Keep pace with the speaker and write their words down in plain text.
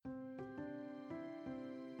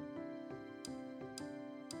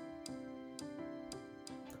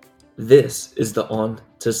This is the On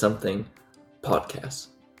to Something podcast.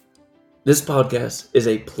 This podcast is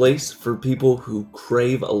a place for people who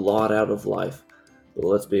crave a lot out of life, but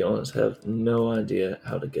let's be honest, have no idea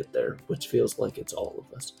how to get there, which feels like it's all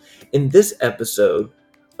of us. In this episode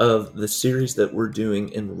of the series that we're doing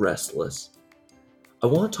in Restless, I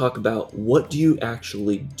want to talk about what do you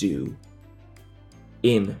actually do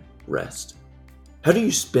in rest? How do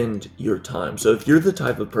you spend your time? So if you're the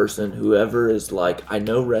type of person who ever is like, I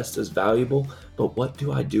know rest is valuable, but what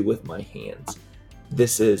do I do with my hands?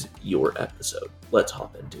 This is your episode. Let's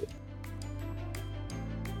hop into it.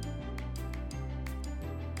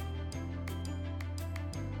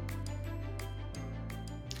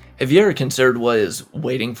 Have you ever considered what is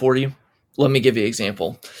waiting for you? Let me give you an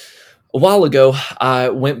example. A while ago, I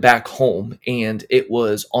went back home and it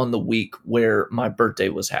was on the week where my birthday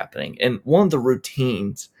was happening. And one of the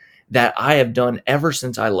routines that I have done ever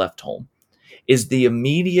since I left home is the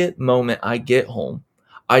immediate moment I get home,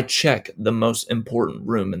 I check the most important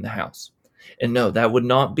room in the house. And no, that would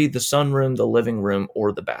not be the sunroom, the living room,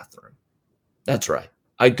 or the bathroom. That's right.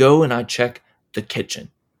 I go and I check the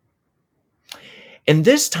kitchen. And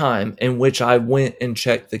this time in which I went and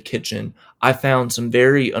checked the kitchen, I found some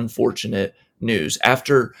very unfortunate news.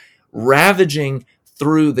 After ravaging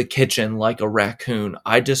through the kitchen like a raccoon,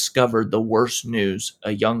 I discovered the worst news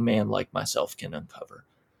a young man like myself can uncover.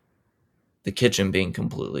 The kitchen being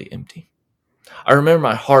completely empty. I remember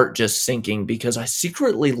my heart just sinking because I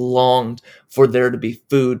secretly longed for there to be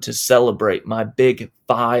food to celebrate my big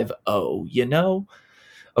 5-0, you know?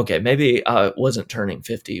 Okay, maybe I wasn't turning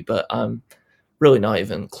 50, but I'm really not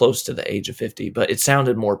even close to the age of 50, but it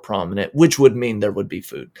sounded more prominent, which would mean there would be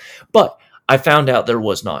food. But I found out there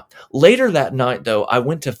was not. Later that night, though, I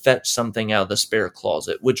went to fetch something out of the spare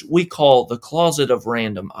closet, which we call the closet of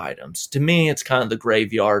random items. To me, it's kind of the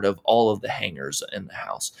graveyard of all of the hangers in the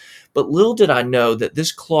house. But little did I know that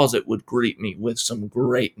this closet would greet me with some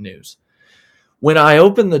great news. When I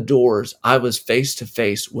opened the doors, I was face to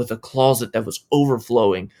face with a closet that was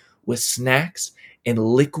overflowing with snacks and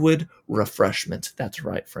liquid refreshments. That's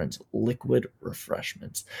right, friends, liquid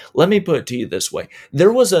refreshments. Let me put it to you this way.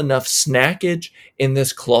 There was enough snackage in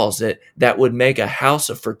this closet that would make a house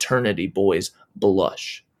of fraternity boys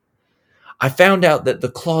blush. I found out that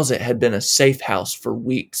the closet had been a safe house for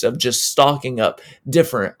weeks of just stocking up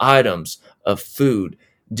different items of food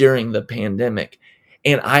during the pandemic.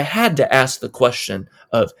 And I had to ask the question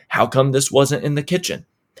of how come this wasn't in the kitchen?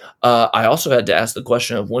 I also had to ask the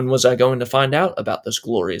question of when was I going to find out about this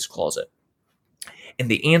glorious closet? And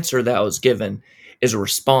the answer that I was given is a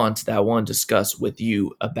response that I want to discuss with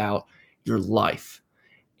you about your life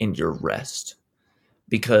and your rest.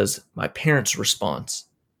 Because my parents' response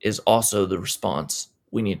is also the response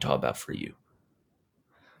we need to talk about for you.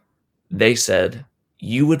 They said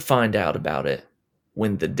you would find out about it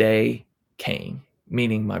when the day came,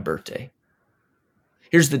 meaning my birthday.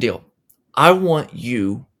 Here's the deal. I want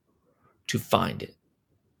you to find it.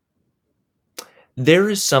 There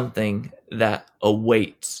is something that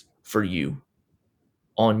awaits for you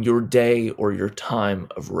on your day or your time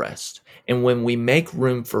of rest. And when we make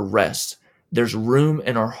room for rest, there's room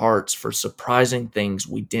in our hearts for surprising things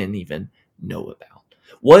we didn't even know about.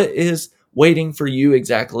 What is waiting for you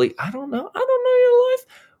exactly? I don't know. I don't know your life,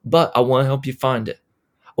 but I want to help you find it.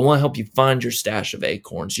 I want to help you find your stash of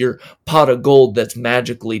acorns, your pot of gold that's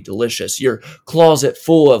magically delicious, your closet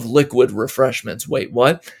full of liquid refreshments. Wait,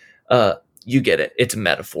 what? You get it. It's a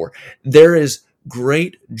metaphor. There is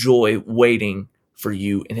great joy waiting for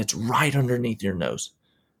you, and it's right underneath your nose.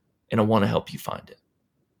 And I want to help you find it.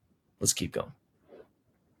 Let's keep going.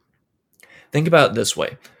 Think about it this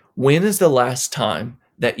way. When is the last time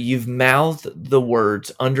that you've mouthed the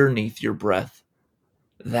words underneath your breath?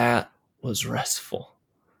 That was restful.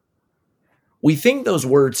 We think those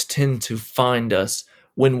words tend to find us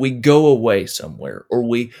when we go away somewhere or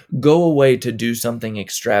we go away to do something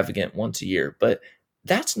extravagant once a year, but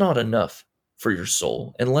that's not enough for your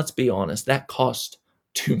soul. And let's be honest, that costs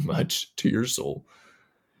too much to your soul.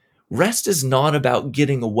 Rest is not about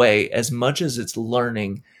getting away as much as it's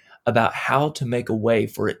learning about how to make a way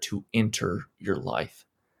for it to enter your life.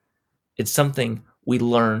 It's something we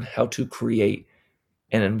learn how to create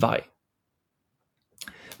and invite.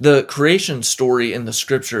 The creation story in the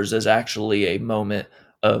scriptures is actually a moment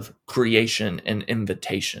of creation and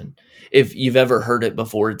invitation. If you've ever heard it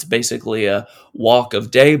before, it's basically a walk of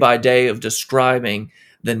day by day of describing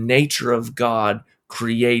the nature of God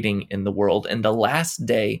creating in the world, and the last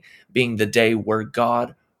day being the day where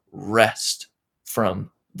God rests from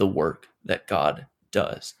the work that God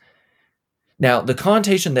does. Now, the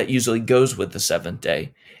connotation that usually goes with the seventh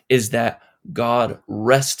day is that God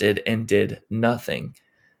rested and did nothing.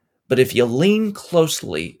 But if you lean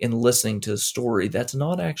closely in listening to the story, that's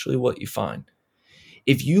not actually what you find.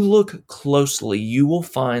 If you look closely, you will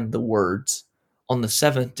find the words, on the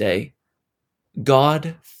seventh day,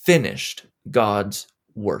 God finished God's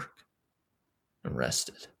work and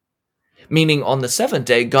rested. Meaning on the seventh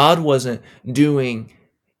day, God wasn't doing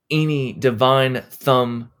any divine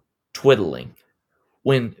thumb twiddling.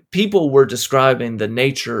 When people were describing the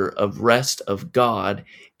nature of rest of God,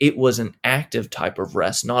 it was an active type of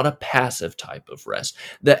rest, not a passive type of rest.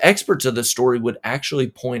 The experts of the story would actually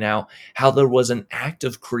point out how there was an act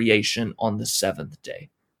of creation on the seventh day.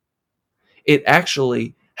 It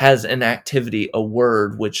actually has an activity, a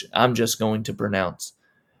word, which I'm just going to pronounce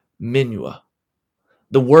minua.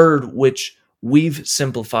 The word which we've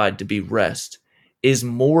simplified to be rest is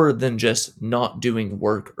more than just not doing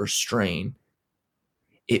work or strain.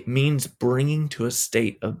 It means bringing to a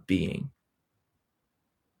state of being.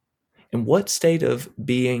 And what state of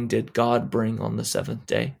being did God bring on the seventh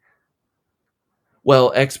day?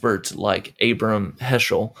 Well, experts like Abram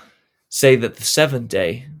Heschel say that the seventh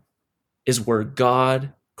day is where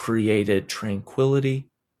God created tranquility,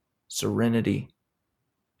 serenity,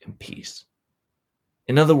 and peace.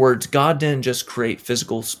 In other words, God didn't just create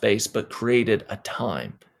physical space, but created a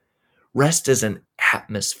time. Rest is an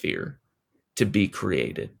atmosphere to be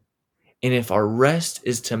created. And if our rest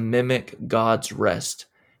is to mimic God's rest,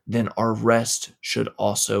 then our rest should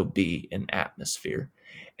also be an atmosphere.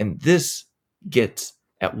 And this gets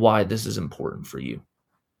at why this is important for you.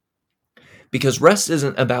 Because rest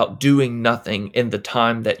isn't about doing nothing in the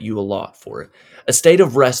time that you allot for it. A state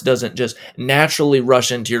of rest doesn't just naturally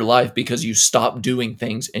rush into your life because you stop doing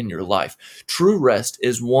things in your life. True rest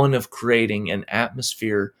is one of creating an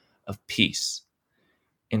atmosphere of peace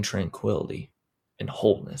and tranquility and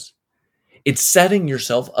wholeness. It's setting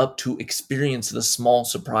yourself up to experience the small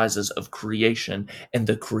surprises of creation and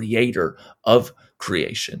the creator of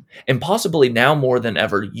creation. And possibly now more than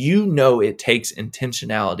ever, you know it takes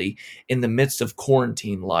intentionality in the midst of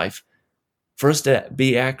quarantine life for us to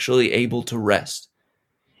be actually able to rest.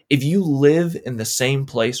 If you live in the same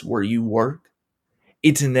place where you work,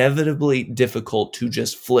 it's inevitably difficult to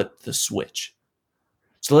just flip the switch.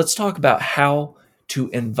 So let's talk about how to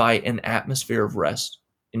invite an atmosphere of rest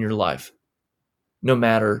in your life, no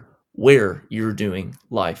matter where you're doing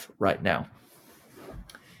life right now.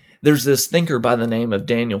 There's this thinker by the name of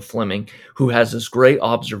Daniel Fleming who has this great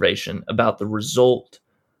observation about the result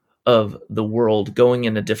of the world going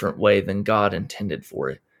in a different way than God intended for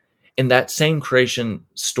it. In that same creation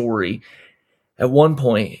story, at one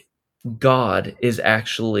point, God is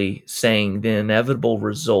actually saying the inevitable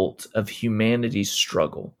result of humanity's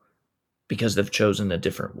struggle because they've chosen a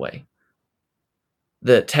different way.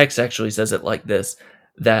 The text actually says it like this,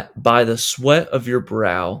 that by the sweat of your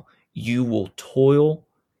brow, you will toil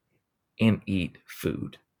and eat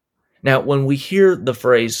food. Now, when we hear the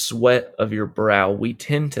phrase sweat of your brow, we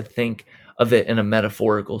tend to think of it in a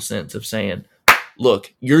metaphorical sense of saying,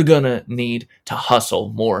 look, you're going to need to hustle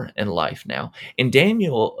more in life now. And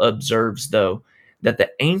Daniel observes, though, that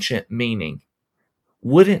the ancient meaning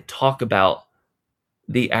wouldn't talk about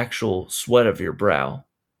the actual sweat of your brow,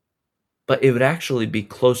 but it would actually be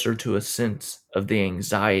closer to a sense of the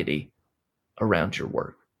anxiety around your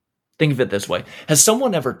work. Think of it this way. Has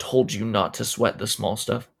someone ever told you not to sweat the small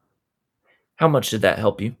stuff? How much did that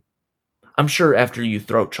help you? I'm sure after you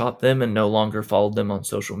throat chopped them and no longer followed them on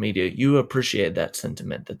social media, you appreciate that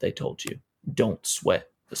sentiment that they told you. Don't sweat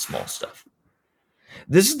the small stuff.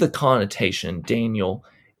 This is the connotation Daniel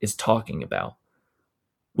is talking about.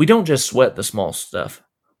 We don't just sweat the small stuff.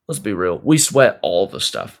 Let's be real. We sweat all the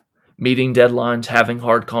stuff. Meeting deadlines, having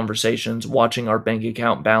hard conversations, watching our bank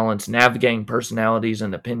account balance, navigating personalities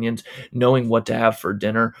and opinions, knowing what to have for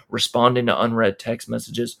dinner, responding to unread text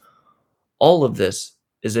messages. All of this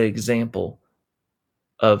is an example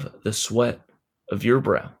of the sweat of your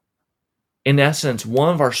brow. In essence, one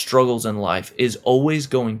of our struggles in life is always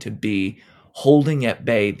going to be holding at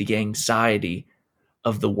bay the anxiety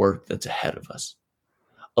of the work that's ahead of us.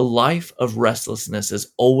 A life of restlessness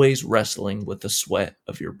is always wrestling with the sweat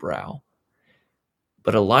of your brow.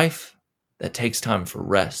 But a life that takes time for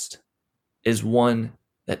rest is one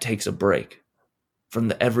that takes a break from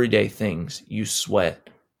the everyday things you sweat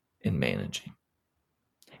in managing.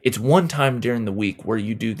 It's one time during the week where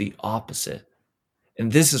you do the opposite.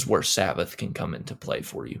 And this is where Sabbath can come into play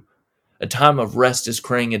for you. A time of rest is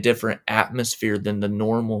creating a different atmosphere than the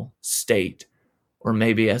normal state, or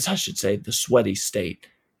maybe, as I should say, the sweaty state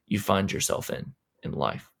you find yourself in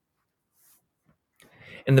life.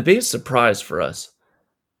 And the biggest surprise for us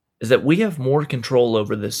is that we have more control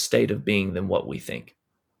over this state of being than what we think.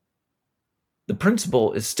 The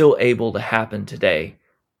principle is still able to happen today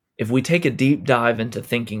if we take a deep dive into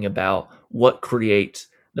thinking about what creates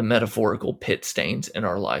the metaphorical pit stains in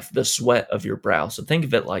our life, the sweat of your brow. So think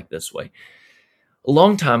of it like this way. A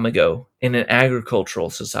long time ago, in an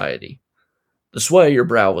agricultural society, the sweat of your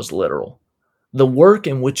brow was literal. The work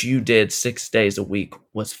in which you did 6 days a week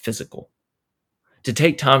was physical. To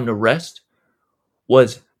take time to rest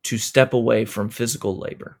was to step away from physical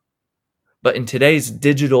labor. But in today's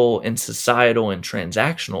digital and societal and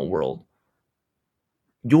transactional world,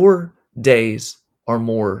 your days are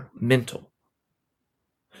more mental.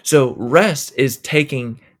 So rest is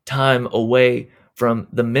taking time away from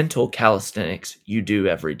the mental calisthenics you do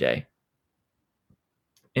every day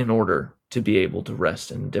in order to be able to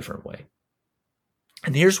rest in a different way.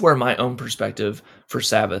 And here's where my own perspective for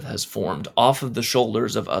Sabbath has formed off of the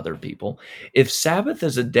shoulders of other people. If Sabbath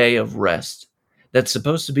is a day of rest that's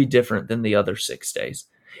supposed to be different than the other 6 days,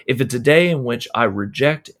 if it's a day in which I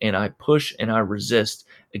reject and I push and I resist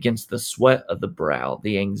against the sweat of the brow,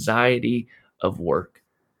 the anxiety of work,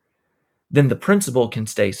 then the principle can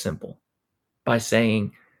stay simple by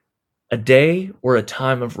saying a day or a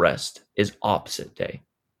time of rest is opposite day.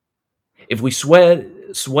 If we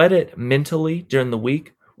sweat it mentally during the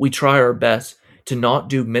week, we try our best to not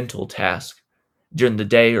do mental tasks during the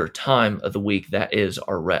day or time of the week that is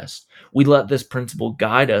our rest. We let this principle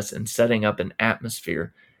guide us in setting up an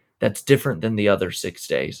atmosphere that's different than the other 6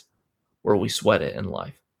 days where we sweat it in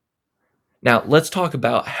life. Now, let's talk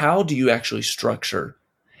about how do you actually structure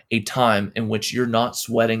a time in which you're not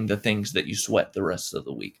sweating the things that you sweat the rest of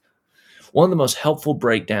the week. One of the most helpful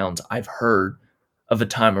breakdowns I've heard of a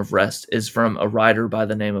time of rest is from a writer by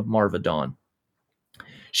the name of Marva Dawn.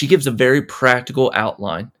 She gives a very practical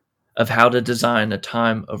outline of how to design a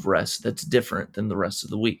time of rest that's different than the rest of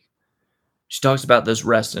the week. She talks about this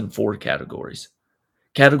rest in 4 categories.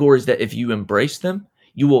 Categories that if you embrace them,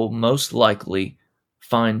 you will most likely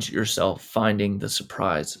find yourself finding the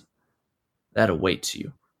surprise that awaits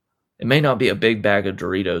you. It may not be a big bag of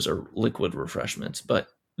Doritos or liquid refreshments, but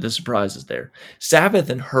the surprise is there. Sabbath,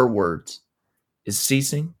 in her words, is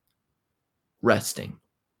ceasing, resting,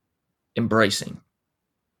 embracing,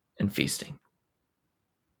 and feasting.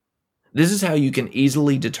 This is how you can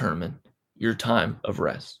easily determine your time of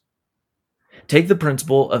rest. Take the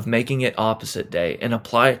principle of making it opposite day and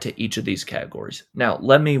apply it to each of these categories. Now,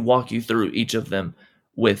 let me walk you through each of them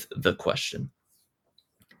with the question.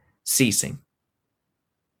 Ceasing.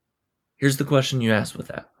 Here's the question you ask with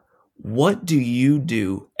that. What do you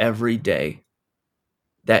do every day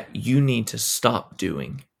that you need to stop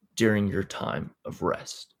doing during your time of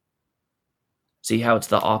rest? See how it's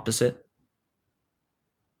the opposite?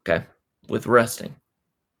 Okay, with resting.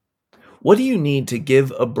 What do you need to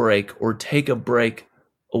give a break or take a break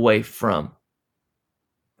away from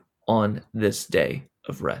on this day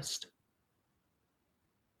of rest?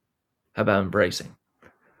 How about embracing?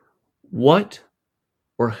 What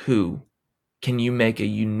or who can you make a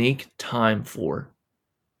unique time for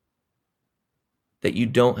that you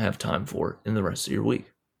don't have time for in the rest of your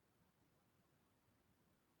week?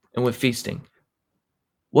 And with feasting,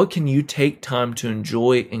 what can you take time to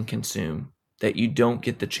enjoy and consume that you don't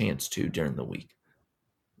get the chance to during the week?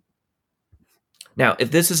 Now,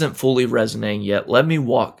 if this isn't fully resonating yet, let me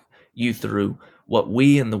walk you through what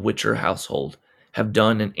we in the Witcher household have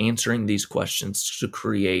done in answering these questions to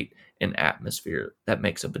create an atmosphere that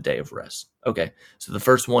makes up a day of rest. Okay, so the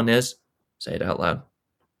first one is, say it out loud,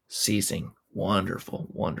 ceasing. Wonderful,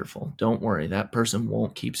 wonderful. Don't worry, that person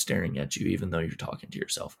won't keep staring at you even though you're talking to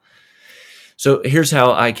yourself. So here's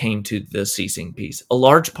how I came to the ceasing piece. A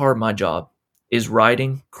large part of my job is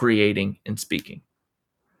writing, creating, and speaking.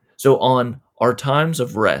 So on our times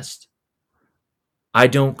of rest, I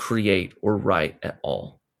don't create or write at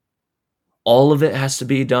all. All of it has to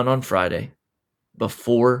be done on Friday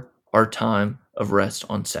before our time of rest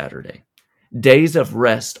on Saturday. Days of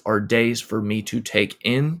rest are days for me to take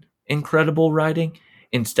in incredible writing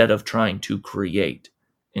instead of trying to create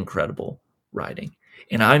incredible writing.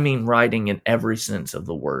 And I mean writing in every sense of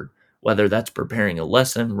the word, whether that's preparing a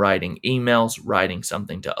lesson, writing emails, writing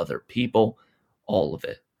something to other people, all of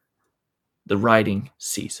it. The writing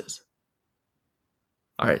ceases.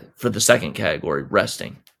 All right, for the second category,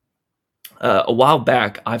 resting. A while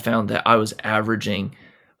back, I found that I was averaging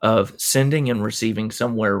of sending and receiving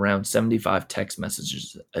somewhere around 75 text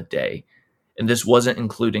messages a day. And this wasn't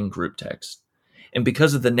including group text. And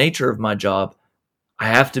because of the nature of my job, I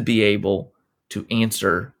have to be able to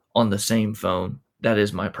answer on the same phone that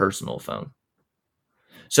is my personal phone.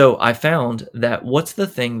 So I found that what's the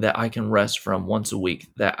thing that I can rest from once a week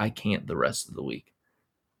that I can't the rest of the week?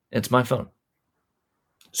 It's my phone.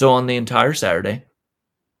 So on the entire Saturday,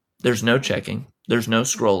 there's no checking, there's no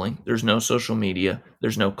scrolling, there's no social media,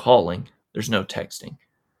 there's no calling, there's no texting.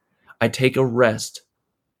 I take a rest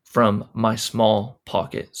from my small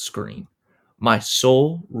pocket screen. My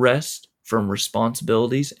soul rests from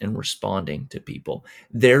responsibilities and responding to people.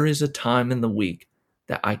 There is a time in the week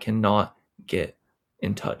that I cannot get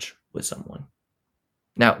in touch with someone.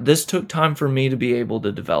 Now, this took time for me to be able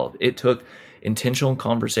to develop. It took intentional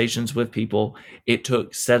conversations with people. It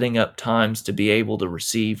took setting up times to be able to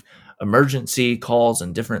receive emergency calls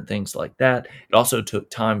and different things like that. It also took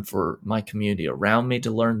time for my community around me to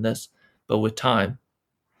learn this. But with time,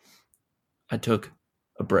 I took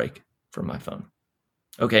a break from my phone.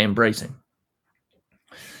 Okay, embracing.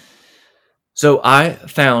 So I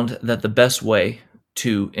found that the best way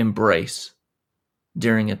to embrace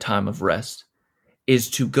during a time of rest is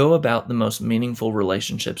to go about the most meaningful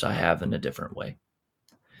relationships I have in a different way.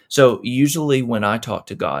 So usually when I talk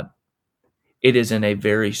to God, it is in a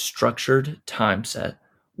very structured time set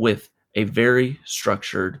with a very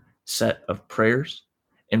structured set of prayers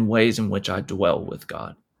and ways in which I dwell with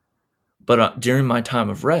God. But during my time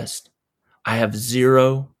of rest, I have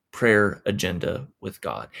zero prayer agenda with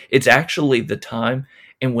God. It's actually the time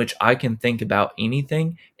in which I can think about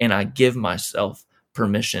anything and I give myself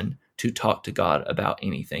permission to talk to God about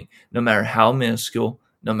anything, no matter how minuscule,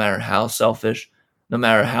 no matter how selfish, no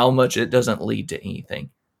matter how much it doesn't lead to anything.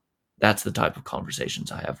 That's the type of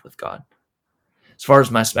conversations I have with God. As far as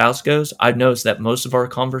my spouse goes, I've noticed that most of our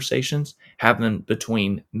conversations happen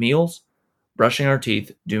between meals, brushing our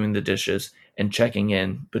teeth, doing the dishes, and checking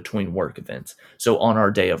in between work events. So on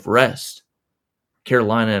our day of rest,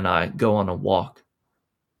 Carolina and I go on a walk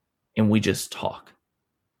and we just talk.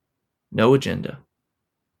 No agenda.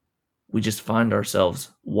 We just find ourselves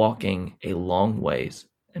walking a long ways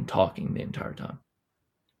and talking the entire time.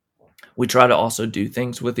 We try to also do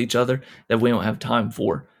things with each other that we don't have time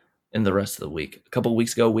for in the rest of the week. A couple of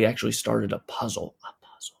weeks ago, we actually started a puzzle,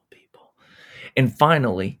 people. And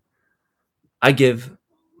finally, I give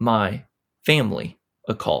my family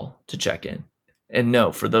a call to check in. And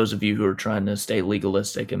no, for those of you who are trying to stay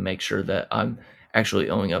legalistic and make sure that I'm actually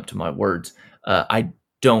owning up to my words, I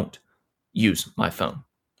don't use my phone.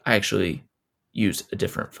 I actually use a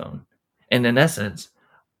different phone. And in essence,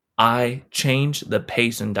 I change the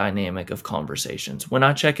pace and dynamic of conversations. When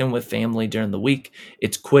I check in with family during the week,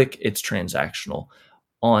 it's quick, it's transactional.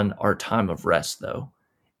 On our time of rest, though,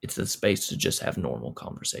 it's a space to just have normal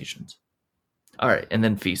conversations. All right, and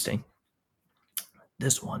then feasting.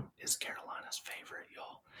 This one is Carolina's favorite,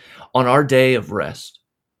 y'all. On our day of rest,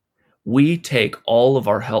 we take all of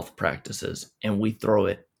our health practices and we throw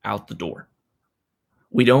it out the door.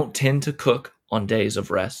 We don't tend to cook on days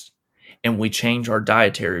of rest, and we change our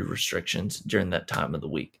dietary restrictions during that time of the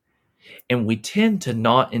week. And we tend to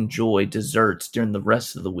not enjoy desserts during the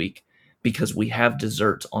rest of the week because we have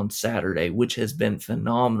desserts on Saturday, which has been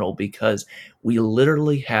phenomenal because we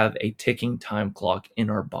literally have a ticking time clock in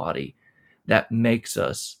our body that makes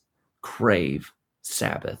us crave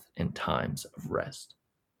Sabbath and times of rest.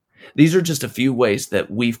 These are just a few ways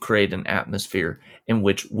that we've created an atmosphere in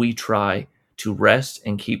which we try to rest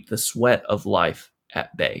and keep the sweat of life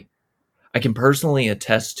at bay. I can personally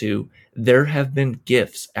attest to there have been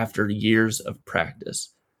gifts after years of practice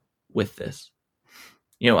with this.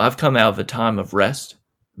 I've come out of a time of rest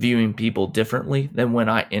viewing people differently than when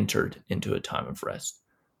I entered into a time of rest.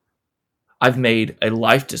 I've made a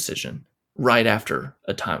life decision right after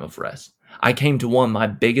a time of rest. I came to one of my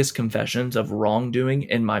biggest confessions of wrongdoing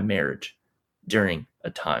in my marriage during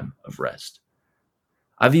a time of rest.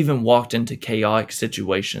 I've even walked into chaotic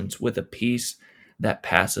situations with a peace that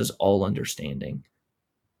passes all understanding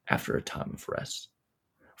after a time of rest.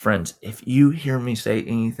 Friends, if you hear me say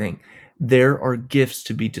anything, there are gifts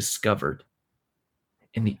to be discovered.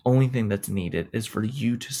 And the only thing that's needed is for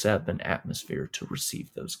you to set up an atmosphere to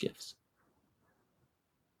receive those gifts.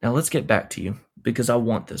 Now let's get back to you because I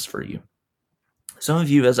want this for you. Some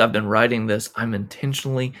of you, as I've been writing this, I'm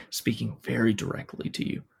intentionally speaking very directly to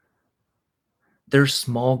you. There's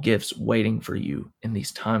small gifts waiting for you in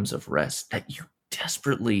these times of rest that you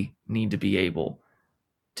desperately need to be able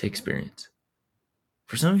to experience.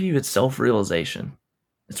 For some of you, it's self-realization.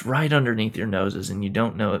 It's right underneath your noses and you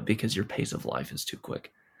don't know it because your pace of life is too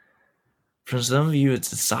quick. For some of you,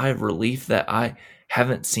 it's a sigh of relief that I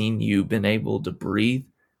haven't seen you been able to breathe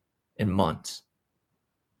in months.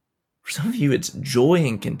 For some of you, it's joy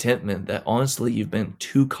and contentment that honestly you've been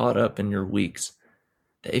too caught up in your weeks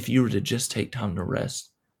that if you were to just take time to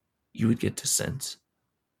rest, you would get to sense.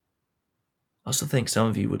 I also think some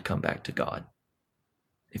of you would come back to God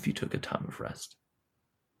if you took a time of rest.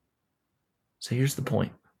 So here's the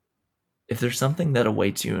point. If there's something that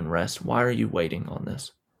awaits you in rest, why are you waiting on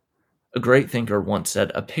this? A great thinker once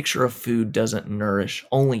said, a picture of food doesn't nourish,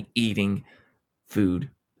 only eating food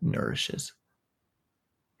nourishes.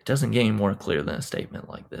 It doesn't get any more clear than a statement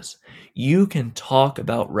like this. You can talk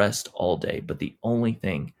about rest all day, but the only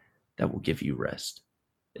thing that will give you rest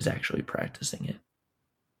is actually practicing it.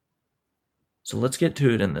 So let's get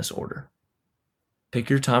to it in this order. Pick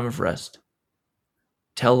your time of rest.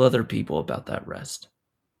 Tell other people about that rest.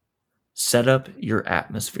 Set up your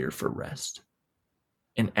atmosphere for rest.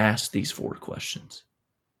 And ask these 4 questions.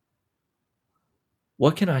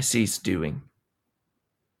 What can I cease doing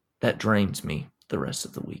that drains me the rest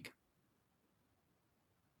of the week?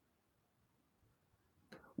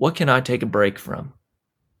 What can I take a break from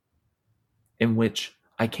in which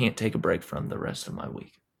I can't take a break from the rest of my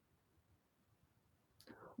week?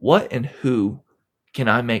 What and who can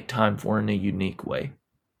I make time for in a unique way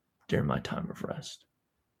during my time of rest?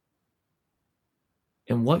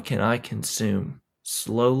 And what can I consume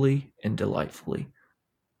slowly and delightfully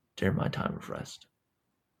during my time of rest?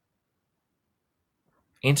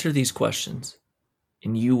 Answer these questions,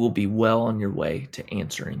 and you will be well on your way to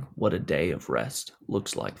answering what a day of rest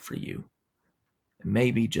looks like for you. And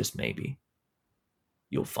maybe, just maybe,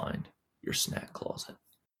 you'll find your snack closet.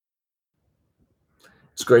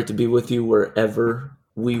 It's great to be with you wherever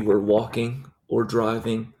we were walking or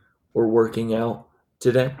driving or working out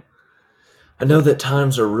today. I know that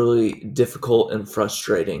times are really difficult and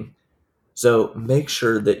frustrating, so make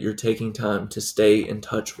sure that you're taking time to stay in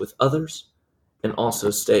touch with others and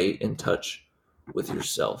also stay in touch with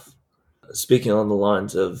yourself. Speaking on the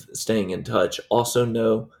lines of staying in touch, also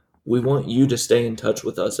know we want you to stay in touch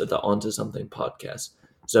with us at the Onto Something podcast.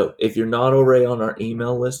 So if you're not already on our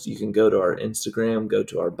email list, you can go to our Instagram, go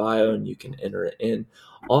to our bio, and you can enter it in.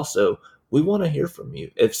 Also, we want to hear from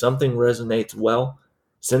you. If something resonates well,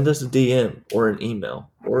 send us a DM or an email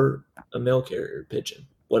or a mail carrier pigeon,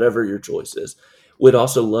 whatever your choice is. We'd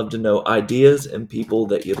also love to know ideas and people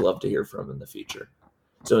that you'd love to hear from in the future.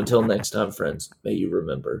 So until next time, friends, may you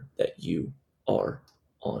remember that you are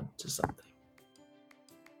on to something.